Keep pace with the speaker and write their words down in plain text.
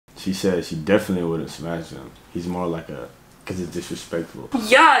She said she definitely wouldn't smash him. He's more like a, cause it's disrespectful.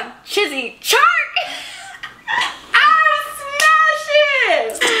 Young Chizzy Chark! I'm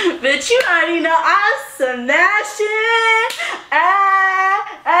smashing! Bitch, you already know I'm smashing!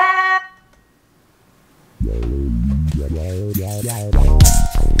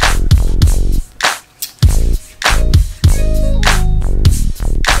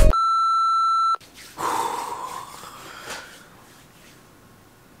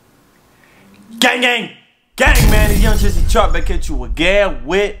 Gang, gang! Gang, man, it's Young Chizzy Chark back at you again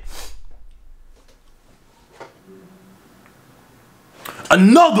with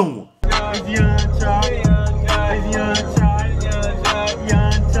another one.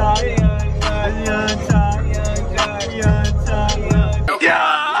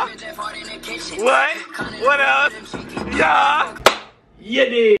 Yeah! What else? Yeah! Yeah,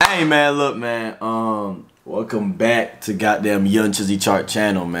 dude. Hey, man, look, man, welcome back to goddamn Young Chizzy Chark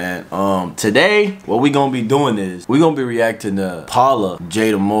channel, man. Today, what we gonna be doing is, we gonna be reacting to Paula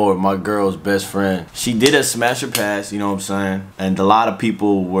Jada Moore, my girl's best friend. She did a smash or pass, you know what I'm saying? And a lot of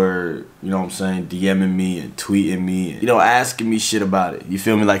people were, you know what I'm saying, DMing me and tweeting me and, you know, asking me shit about it. You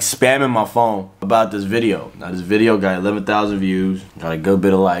feel me? Like spamming my phone about this video. Now, this video got 11,000 views, got a good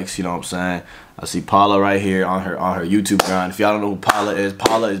bit of likes, you know what I'm saying? I see Paula right here on her YouTube grind. If y'all don't know who Paula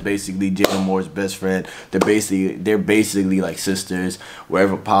is basically Jada Moore's best friend. They're basically like sisters.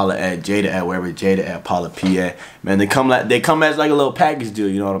 Wherever Paula at, Jada at. Wherever Jada at, Paula P at. Man, they come as like a little package deal.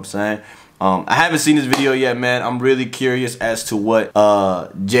 You know what I'm saying? I haven't seen this video yet, man. I'm really curious as to what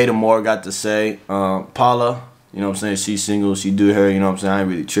Jada Moore got to say. Paula, you know what I'm saying? She's single. She do her. You know what I'm saying? I ain't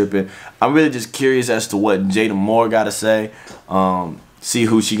really tripping. I'm really just curious as to what Jada Moore got to say. See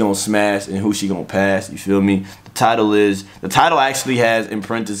who she gonna smash and who she gonna pass. You feel me? The title actually has in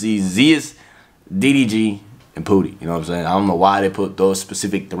parentheses Zias, DDG, and Pootie. You know what I'm saying? I don't know why they put those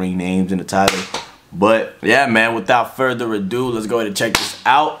specific 3 names in the title, but yeah, man. Without further ado, let's go ahead and check this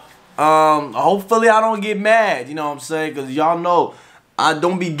out. Hopefully I don't get mad. You know what I'm saying? Cause y'all know I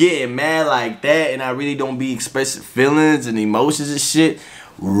don't be getting mad like that, and I really don't be expressing feelings and emotions and shit.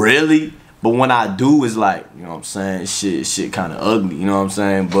 Really. But when I do, it's like, you know what I'm saying, shit kind of ugly, you know what I'm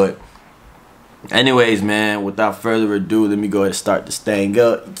saying? But anyways, man, without further ado, let me go ahead and start this thing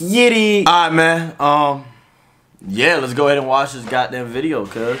up. Yitty! Alright, man, yeah, let's go ahead and watch this goddamn video,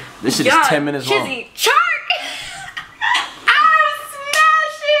 cuz. This shit is 10 minutes long. Chizzy Chark! I'm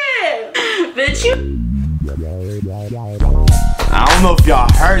smashing! Bitch, you... I don't know if y'all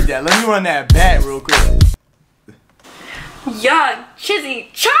heard that. Let me run that back real quick. Young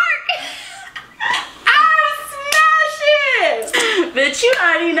Chizzy Chark! Bitch, you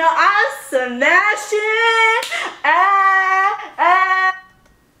already know I'm smashing.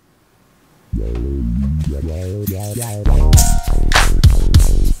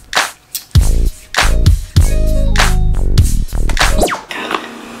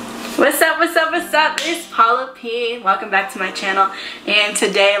 What's up, what's up, what's up? It's Paula P. Welcome back to my channel. And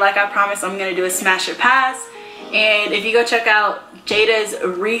today, like I promised, I'm gonna do a smash or pass. And if you go check out Jada's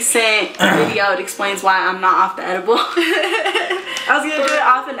recent video, it explains why I'm not off the edible. I was gonna do it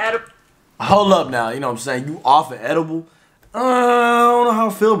off an edible. Hold up now, you know what I'm saying? You off an edible? I don't know how I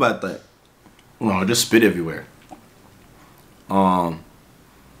feel about that. No, just spit everywhere. Yeah,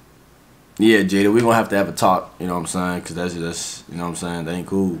 Jada, we gonna have to have a talk, you know what I'm saying? Cause that's you know what I'm saying, that ain't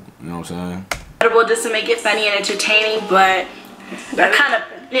cool, you know what I'm saying? Edible just to make it funny and entertaining, but that kind of,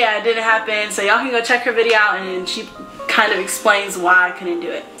 yeah, it didn't happen. So y'all can go check her video out, and she kind of explains why I couldn't do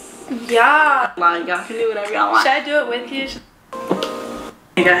it. Yeah. Like, y'all can do whatever y'all want. Should I do it with you?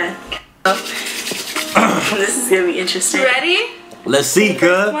 Okay, go ahead. This is gonna be interesting. Ready? Let's see,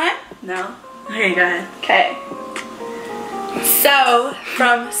 cuz. No? Okay, go ahead. Okay. So,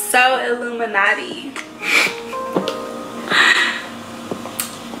 from So Illuminati.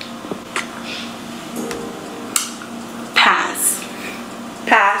 Pass.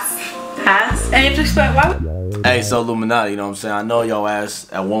 Pass. Pass? And you have to explain why. Hey, so Illuminati, you know what I'm saying? I know your ass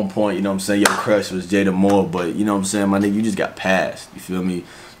at one point, you know what I'm saying, your crush was Jada Moore, but you know what I'm saying, my nigga, you just got passed, you feel me?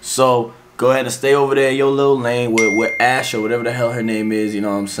 So, go ahead and stay over there in your little lane with Ash or whatever the hell her name is, you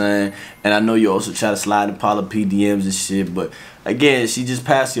know what I'm saying? And I know you also try to slide in Paula P DMs and shit, but again, she just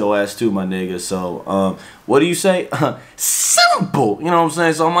passed your ass too, my nigga. So, what do you say? Simple, you know what I'm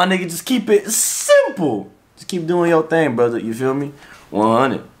saying? So, my nigga, just keep it simple. Just keep doing your thing, brother, you feel me?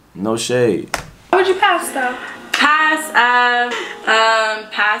 100, no shade. Why would you pass though? Pass,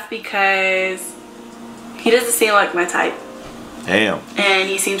 pass because he doesn't seem like my type. Damn. And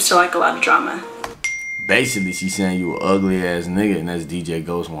he seems to like a lot of drama. Basically, she's saying you an ugly ass nigga, and that's DJ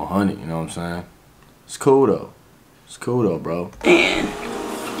Ghost 100, you know what I'm saying? It's cool though. It's cool though, bro. And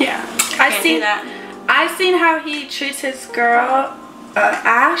yeah. I seen how he treats his girl,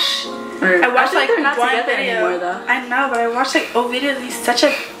 Ash. I watched like they're not one together video. anymore, though. I know, but I watched like videos. He's such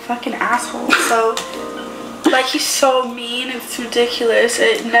a fucking asshole. So, like, he's so mean. It's ridiculous.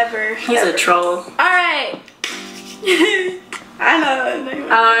 It never. He's a troll. All right. I know.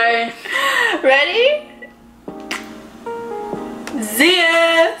 Alright. Ready?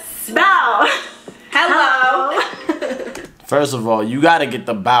 Zia. Bow. Hello. First of all, you gotta get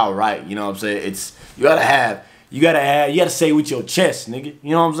the bow right. You know what I'm saying? You gotta say with your chest, nigga.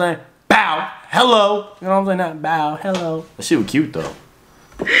 You know what I'm saying? Bow. Hello. You know what I'm saying? Not bow. Hello. That shit was cute though.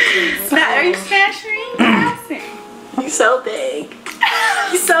 Are you smashing? He's so big.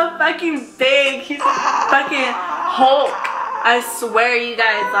 He's so fucking big. He's a fucking Hulk. I swear, you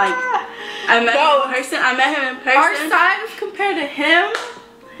guys, like, I met him in person. Our size compared to him,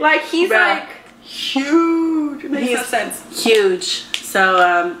 like, he's like huge. It makes no sense. Huge.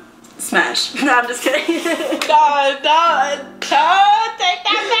 So, smash. No, I'm just kidding. Don't take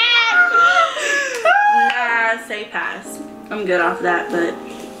that back. Nah, say pass. I'm good off that, but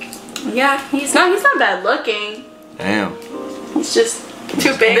yeah, he's not bad looking. Damn. He's just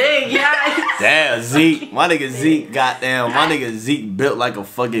too big. Yeah. Damn, Zeke. My nigga Zeke, goddamn. My nigga Zeke built like a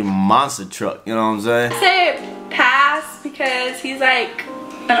fucking monster truck. You know what I'm saying? I say pass because he's like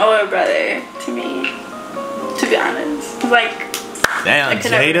an older brother to me. To be honest, like. Damn,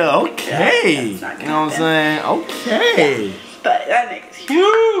 Jada. Okay. You know what I'm saying? Okay. Yeah. But that nigga's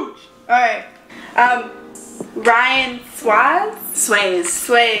huge. All right. Ryan Sways.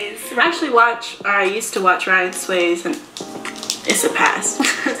 I used to watch Ryan Sways, and it's a pass.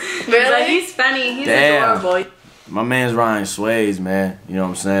 Really? Like, he's funny. He's adorable. My man's Ryan Sways, man. You know what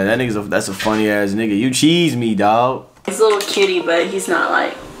I'm saying? That nigga's that's a funny ass nigga. You cheese me, dog. He's a little cutie, but he's not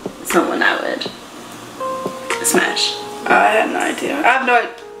like someone I would smash. I have no idea. I have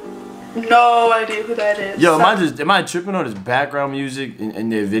no idea who that is. Yo, am I tripping on his background music in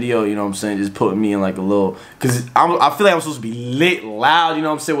their video? You know what I'm saying? Just putting me in like a little, cause I feel like I'm supposed to be lit, loud. You know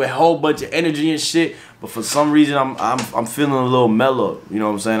what I'm saying? With a whole bunch of energy and shit. But for some reason, I'm feeling a little mellow. You know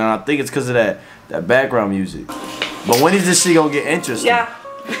what I'm saying? And I think it's cause of that background music. But when is this shit gonna get interesting? Yeah.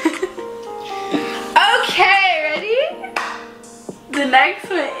 Okay, ready? The next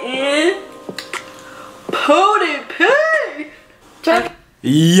one is Pootie P.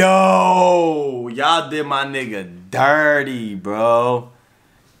 Yo, y'all did my nigga dirty, bro.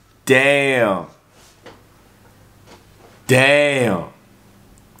 Damn,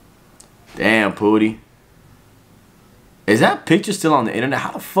 Pootie. Is that picture still on the internet?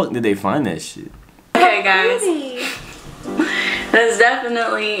 How the fuck did they find that shit? Okay, guys. That's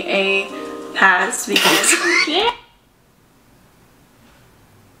definitely a pass because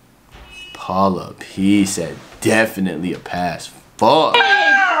Paula P said definitely a pass. Fuck. Are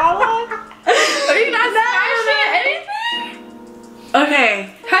you not smashing anything?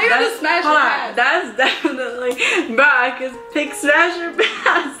 Okay. How you gonna smash hold or on. pass? That's definitely, bro, I could pick smash or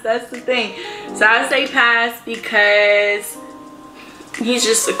pass. That's the thing. So I say pass because he's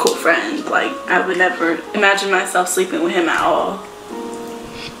just a cool friend. Like, I would never imagine myself sleeping with him at all.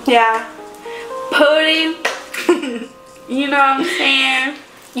 Yeah. Pootie. You know what I'm saying?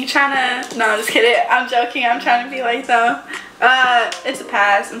 You tryna, no, I'm just kidding. I'm joking. I'm trying to be like them. It's a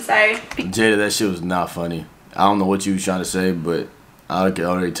pass. I'm sorry. Jada, that shit was not funny. I don't know what you was trying to say, but I could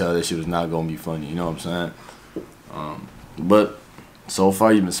already tell that shit was not gonna be funny. You know what I'm saying? But so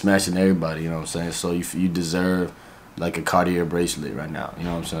far you've been smashing everybody. You know what I'm saying? So you deserve like a Cartier bracelet right now. You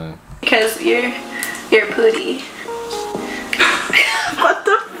know what I'm saying? Because you're Pootie. What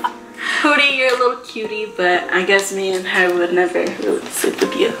the? Pootie, you're a little cutie, but I guess me and her would never really sleep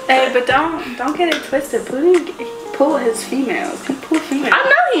with you. Hey, but don't get it twisted. Pootie pull his females. He pull females. I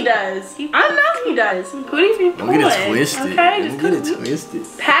know he does. I know he does. Pootie be pulling. Don't get it twisted. Okay, don't get it twisted.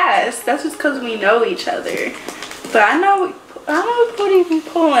 Pass. That's just because we know each other. But I know Pootie be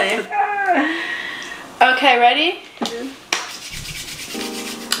pulling. Okay, ready? Mm-hmm.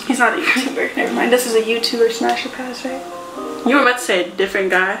 He's not a YouTuber. Never mind. This is a YouTuber smash or pass, right? You were about to say a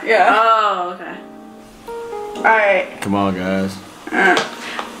different guy? Yeah. Oh, okay. Alright. Come on, guys.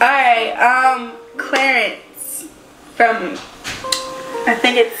 Alright, Clarence from, I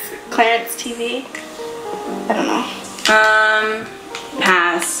think it's Clarence TV. I don't know.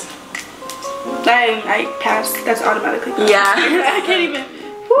 Pass. I passed. That's automatically passed. Yeah. I can't even.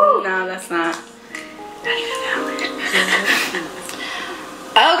 Woo. No, that's not. Not even valid.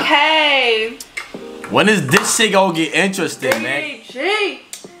 Okay. When is this shit gonna get interesting, man? DDG.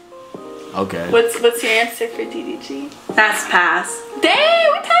 Okay. What's your answer for DDG? That's pass.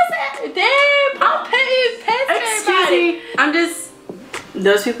 Damn, we passed that. Damn, I'm paying Excuse me. I'm just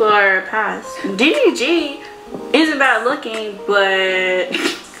Those people are past. DDG isn't bad looking, but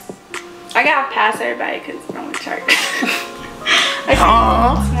I gotta pass everybody because I'm a chart. Hey,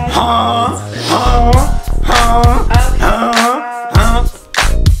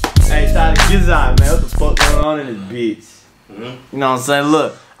 Tyler, get his eye, man. What the fuck going on in this bitch? You know what I'm saying?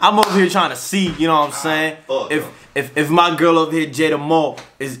 Look, I'm over here trying to see, you know what I'm saying? If my girl over here, Jada Moore,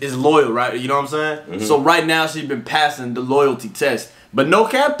 is loyal, right? You know what I'm saying? So right now she's been passing the loyalty test. But no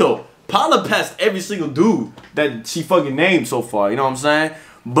cap though. Paula passed every single dude that she fucking named so far, you know what I'm saying?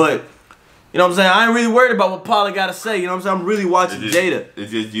 But, you know what I'm saying? I ain't really worried about what Paula gotta say, you know what I'm saying? I'm really watching Jada.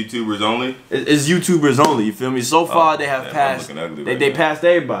 It's just YouTubers only? It's YouTubers only, you feel me? So far they have passed, they passed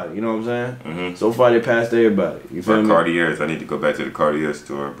everybody, you know what I'm saying? So far they passed everybody, you feel me? Cartiers, I need to go back to the Cartier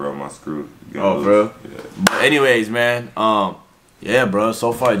store, bro, my screw. Oh, bro. Yeah. But anyways, man, yeah, bro,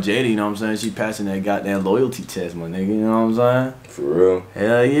 so far Jada, you know what I'm saying? She passing that goddamn loyalty test, my nigga, you know what I'm saying? For real?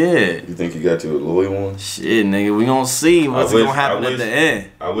 Hell yeah. You think you got you a loyal one? Shit, nigga, we gonna see what's gonna happen at the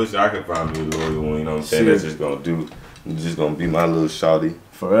end. I wish I could find me a loyal one, you know what I'm saying? That's just gonna be my little shawty.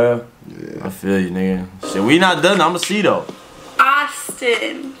 For real? Yeah. I feel you, nigga. Shit, we not done, I'ma see though.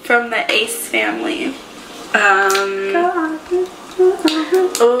 Austin from the Ace family.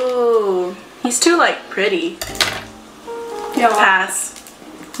 Oh, he's too like pretty. Yo, Pass.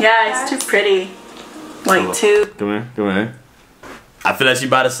 Yeah, he's too pretty. Like too. Come here. I feel like she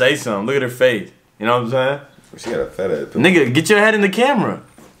about to say something. Look at her face. You know what I'm saying? She got a fat ass. Nigga, get your head in the camera.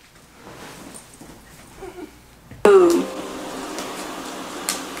 Ooh.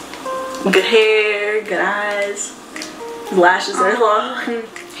 Good hair, good eyes. His lashes are long.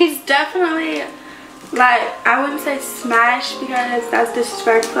 he's definitely like, I wouldn't say smash because that's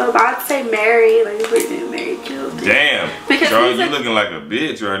disrespectful, but I'd say marry. Like, if we're getting married, killed. Damn. Because Charles, you looking like a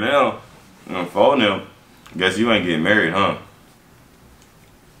bitch right now. I'm phoning him. Guess you ain't getting married, huh?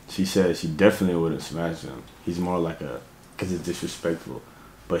 She said she definitely wouldn't smash him. He's more like a, cause it's disrespectful,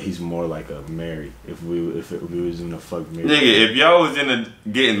 but he's more like a marry. If we was in a fuck married. Nigga, if y'all was in a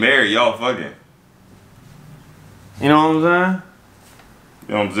getting married, y'all fucking. You know what I'm saying?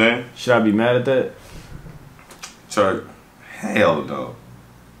 You know what I'm saying? Should I be mad at that? Charles, hell no.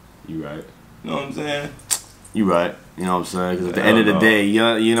 You right. You know what I'm saying? You right. You know what I'm saying? Because at the end of the day,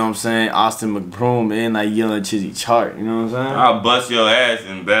 young, you know what I'm saying? Austin McBroom and like Young Chizzy Chart. You know what I'm saying? I'll bust your ass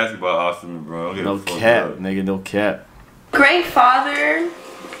in basketball, Austin McBroom. No cap, nigga. No cap. Great father.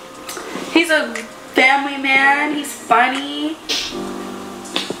 He's a family man. He's funny.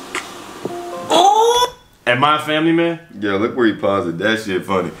 Oh! Am I a family man? Yeah, look where he paused it. That shit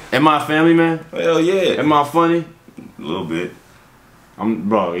funny. Am I a family man? Hell yeah. Am I funny? A little bit.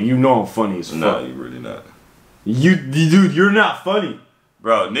 Bro, you know I'm funny as fuck. No, you really not. Dude, you're not funny.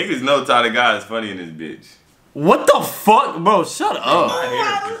 Bro, niggas know Tyler Guy is funny in this bitch. What the fuck? Bro, shut up.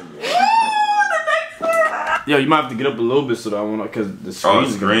 Yo, you might have to get up a little bit so that I want to, because the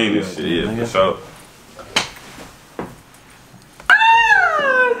screen's green and shit, yeah, for sure.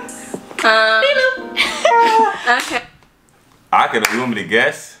 Okay. I could have room to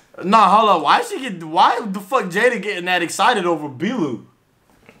guess. Nah, hold up. Why the fuck Jada getting that excited over Bilu?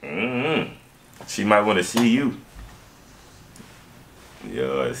 She might want to see you.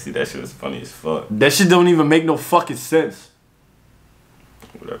 Yo, see, that shit was funny as fuck. That shit don't even make no fucking sense.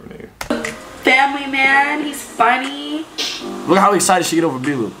 Whatever, nigga. Family man. He's funny. Look how excited she get over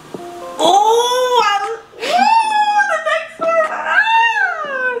Bilu.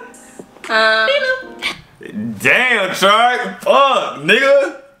 Damn, Charlie. Fuck,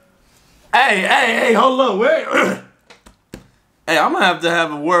 nigga. Hey, hold up, wait. Hey, I'm gonna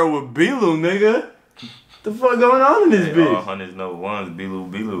have a word with Bilu, nigga. The fuck going on in this bitch? All hundreds, no ones,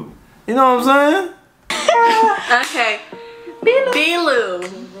 Bilu. You know what I'm saying? Okay. Bilu.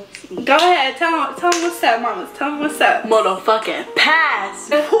 Go ahead. Tell him what's up, mamas. Tell him what's up. Motherfucking pass.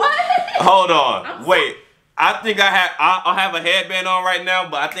 What? Hold on. Wait. I think I'll have a headband on right now,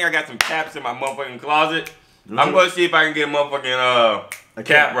 but I think I got some caps in my motherfucking closet. I'm gonna see if I can get a motherfucking a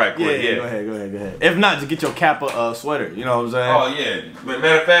cap right quick. Yeah. Go ahead. If not, just get your cap a sweater. You know what I'm saying? Oh yeah.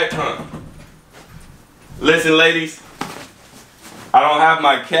 Matter of fact, listen, ladies. I don't have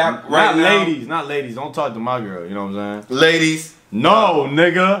my cap right now. Not ladies. Don't talk to my girl. You know what I'm saying? Ladies. No,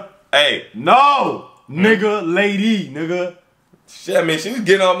 nigga. Hey. No, nigga. Lady, nigga. Shit, I mean, she was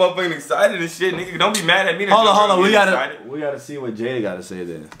getting all motherfucking excited and shit, nigga. Don't be mad at me. Hold on. We gotta see what Jada gotta say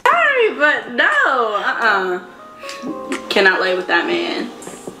then. Sorry, but no. Cannot lay with that man.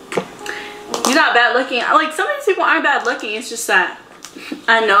 He's not bad looking. Like, some of these people aren't bad looking. It's just that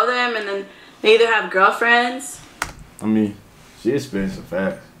I know them, and then they either have girlfriends. I mean, she is spitting some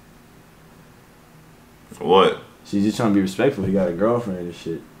facts. For what? She's just trying to be respectful. He got a girlfriend and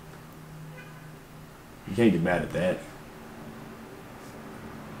shit. You can't get mad at that.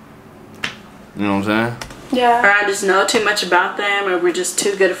 You know what I'm saying? Yeah. Or I just know too much about them, or we're just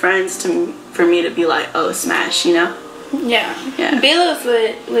too good friends for me to be like, oh, smash, you know? Yeah. Yeah. Bilo's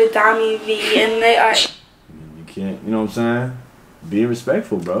with Dami V, and they are. You can't, you know what I'm saying? Be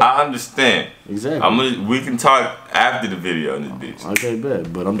respectful, bro. I understand. Exactly. We can talk after the video on this bitch. Okay,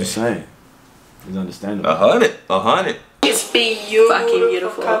 bet. But I'm just saying. It's understandable. 100. It's beautiful. Fucking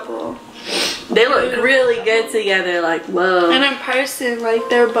beautiful couple. They look really good together, like, whoa. And in person, like,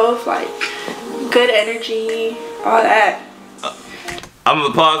 they're both, like, good energy, all that. I'm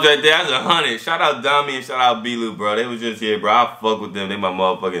gonna pause right there. That's 100. Shout out Dami and shout out B-Lou, bro. They was just here, bro. I fuck with them. They my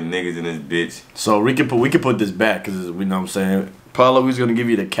motherfucking niggas in this bitch. So we can put this back, because we know what I'm saying. Paula, we's gonna give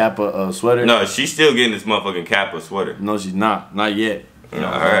you the Kappa sweater. No, she's still getting this motherfucking Kappa sweater. No, she's not. Not yet. No,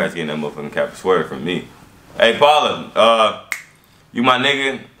 her ass getting that motherfucking Kappa sweater from me. Hey, Paula, you my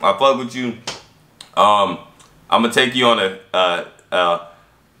nigga. I fuck with you. I'm gonna take you on a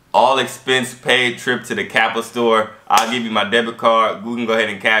all expense paid trip to the Kappa store. I'll give you my debit card. We can go ahead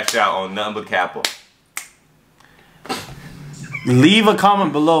and cash out on nothing but Kappa. Leave a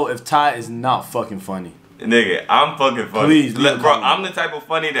comment below if Ty is not fucking funny. Nigga, I'm fucking funny. Please, bro, I'm the type of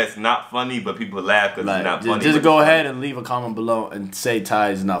funny that's not funny, but people laugh because it's not funny. Just go ahead and leave a comment below and say Ty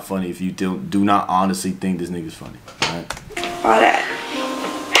is not funny if you do not honestly think this nigga's funny. Alright? All that.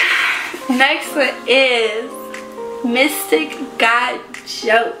 Next one is Mystic Got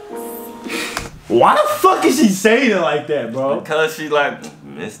Jokes. Why the fuck is she saying it like that, bro? Because she like,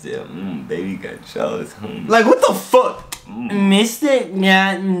 Mystic, baby got jokes. Like, what the fuck? Mystic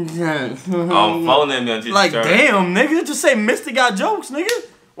got phone name like, damn, nigga. Just say Mystic got jokes, nigga.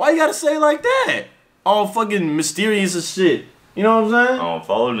 Why you gotta say it like that? All fucking mysterious as shit. You know what I'm saying?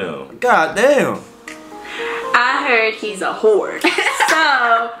 Phone name. God damn. I heard he's a whore.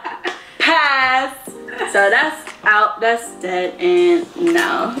 So, pass. So that's out. That's dead. And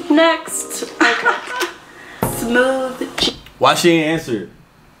no. Next. Okay. Smooth. Why she ain't answer it?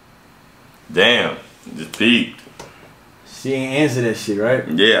 Damn. Just peeked. She ain't answer that shit, right?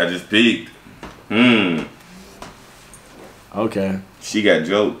 Yeah, I just peeked. Okay. She got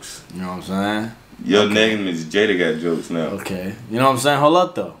jokes. You know what I'm saying? Your name is Jada got jokes now. Okay. You know what I'm saying? Hold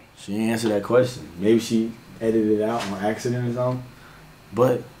up, though. She ain't answer that question. Maybe she edited it out on accident or something.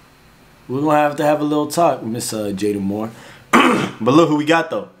 But we're going to have a little talk with Miss Jada Moore. But look who we got,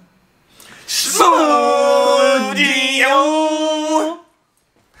 though. Smooth Gio.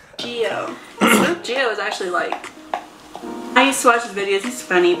 Smooth Gio is actually like... I used to watch his videos. He's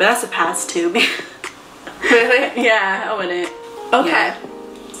funny, but that's a pass too. Really? Yeah, I wouldn't. Okay.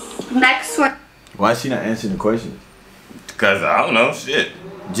 Yeah. Next one. Why is she not answering the questions? Because I don't know, shit.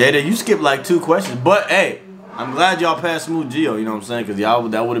 Jada, you skipped like 2 questions. But, hey, I'm glad y'all passed Smooth Gio, you know what I'm saying? Because y'all,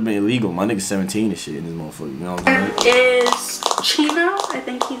 that would have been illegal. My nigga's 17 and shit in this motherfucker, you know what I'm saying? Is Chino? I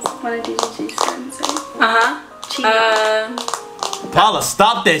think he's one of DGG's friends, right? Chino. Paula,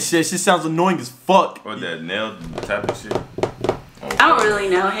 stop that shit. She sounds annoying as fuck. Or that nail type of shit. I don't really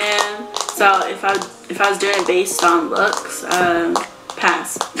know him, so if I was doing it based on looks,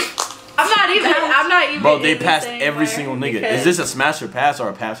 pass. I'm not even. Bro, they passed every single nigga. Is this a smash or pass or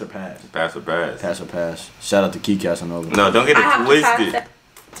a pass or pass? Pass or pass. Pass or pass. Shout out to Key Casanova. No, don't get it twisted.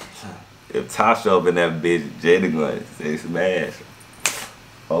 If Tasha open that bitch, Jada gonna say smash.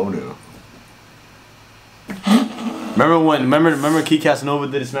 Oh no. Remember Key Casanova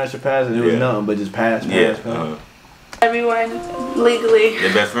did a smash or pass and it was nothing but just pass. Everyone legally.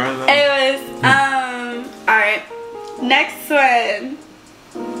 Your best friends? Though? Anyways, alright. Next one.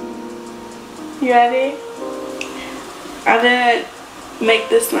 You ready? I didn't make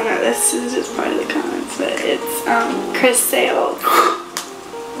this one, or this is just part of the comments, but it's Chris Sale.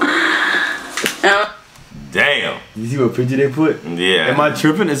 Damn. You see what picture they put? Yeah. Am I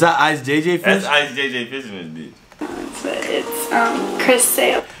tripping? Is that Ice JJ Fish? That's Ice JJ Fish in this bitch. But it's Chris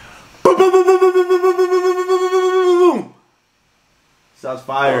Sale. Boom, boom, boom, boom, boom, boom, boom, boom, boom, boom, boom, boom. Shots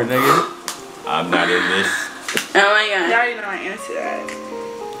fired, nigga. I'm not in this. Oh my god. You already know my answer to that.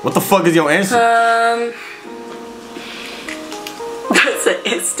 What the fuck is your answer? That's an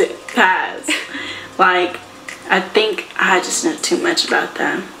instant pass. Like, I think I just know too much about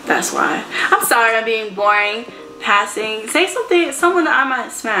them. That's why. I'm sorry I'm being boring. Passing. Say someone that I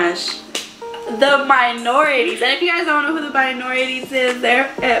might smash. The Minorities. And if you guys don't know who the Minorities is, they're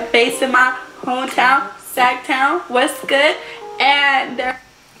based in my hometown, Sacktown. What's good? And they're...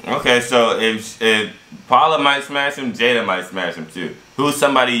 Okay, so if Paula might smash him, Jada might smash him too. Who's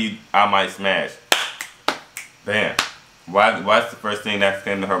somebody I might smash? Bam. What's the first thing that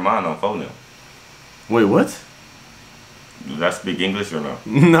came to her mind on phone now? Wait, what? Did I speak English or no?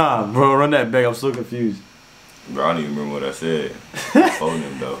 Nah, bro, run that back. I'm so confused. Bro, I don't even remember what I said. Phone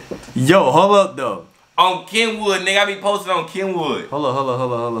him though. Yo, hold up though. On Kenwood, nigga, I be posting on Kenwood. Hold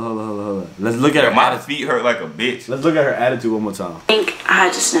up. Let's look at her My attitude. feet hurt like a bitch. Let's look at her attitude one more time. I think I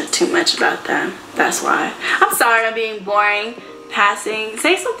just know too much about them. That's why. I'm sorry I'm being boring. Passing.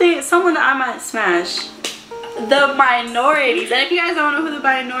 Say something, someone that I might smash. The minorities. And if you guys don't know who the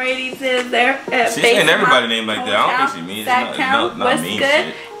minorities is, they're She's saying everybody name like that. I don't think she means that it. count. Not What's mean good?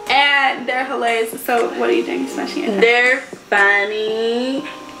 shit. And they're hilarious. So what are you doing smashing it? They're funny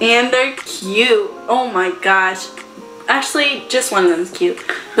and they're cute. Oh my gosh. Actually, just one of them's cute.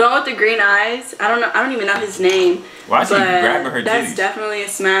 The one with the green eyes. I don't even know his name. Why is she grabbing her That's titties? definitely a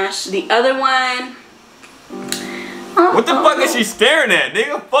smash. The other one. What the fuck is she staring at,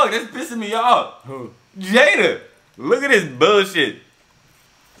 nigga? Fuck, that's pissing me off. Who? Jada, look at this bullshit.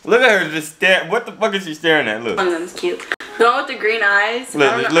 Look at her just stare. What the fuck is she staring at? Look. One of them's cute. The one with the green eyes.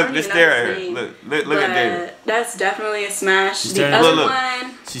 Look, just stare at her. Look at Jada. That's definitely a smash. The staring- other look.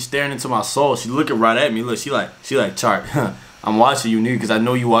 one. She's staring into my soul. She looking right at me. Look, she like Chart. I'm watching you, nigga, because I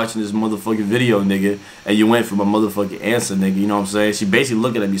know you watching this motherfucking video, nigga, and you went for my motherfucking answer, nigga. You know what I'm saying? She basically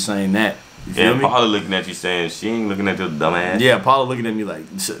looking at me saying that. You feel Yeah, me? Paula looking at you saying she ain't looking at your dumb ass. Yeah, Paula looking at me like,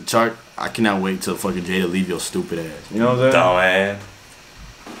 Chart, I cannot wait till fucking Jada leave your stupid ass. You know what I'm saying? Dumb ass.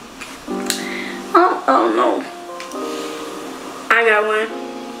 Oh no. I got one.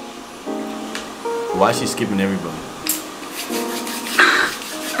 Why is she skipping everybody?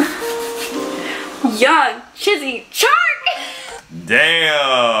 Young Chizzy Shark.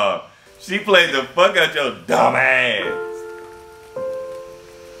 Damn. She played the fuck out your dumb ass.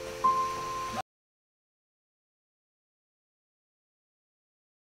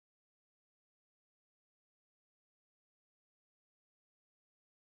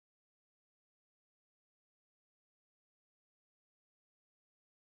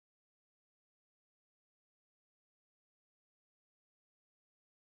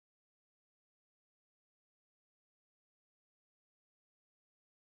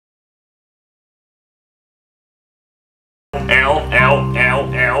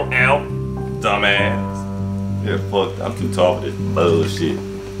 L. Dumbass. Yeah, fuck. I'm too tall for this bullshit.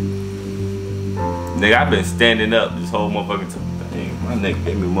 Nigga, I've been standing up this whole motherfucking time. Dang, my nigga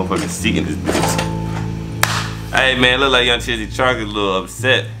gave me a motherfucking seat in this bitch. Hey, man, look like Young Chizzy Chark is a little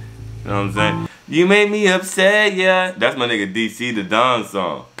upset. You know what I'm saying? You made me upset, yeah. That's my nigga DC the Don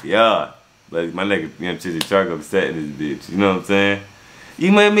song. Yeah. Like, my nigga Young Chizzy Chark upset in this bitch. You know what I'm saying?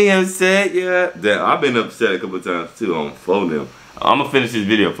 You made me upset, yeah. Damn, I've been upset a couple times too on phone. I'm gonna finish this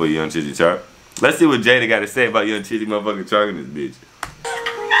video for you, Young Chizzy Chark. Let's see what Jada got to say about Young Chizzy motherfucking Chark in this bitch.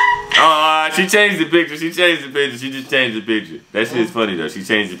 Oh, she changed the picture. She just changed the picture. That shit is funny though. She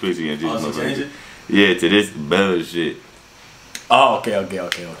changed the picture, Young Chizzy motherfucker. Yeah, to this bullshit. Oh, okay. You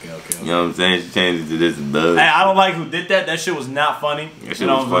know what I'm saying? She changed it to this bullshit. Hey, I don't like who did that. That shit was not funny. That shit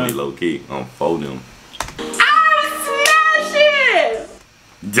was funny low key on phone.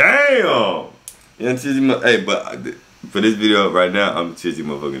 Damn! Young Chizzy, hey, but for this video right now, I'm Chizzy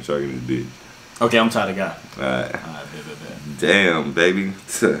motherfucking Chark in this bitch. Okay, I'm tired of God. Alright. Bet. Damn, baby.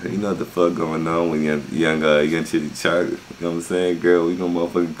 You know what the fuck going on with young Chizzy Chark. You know what I'm saying? Girl, we gonna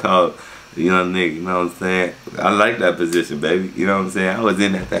motherfucking call a young nigga, you know what I'm saying? I like that position, baby. You know what I'm saying? I was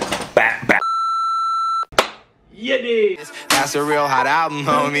in that back. Yeah, dude. That's a real hot album,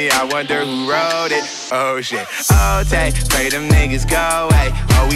 homie. I wonder who wrote it. Oh shit. Oh, take, pray them niggas go away. Oh, we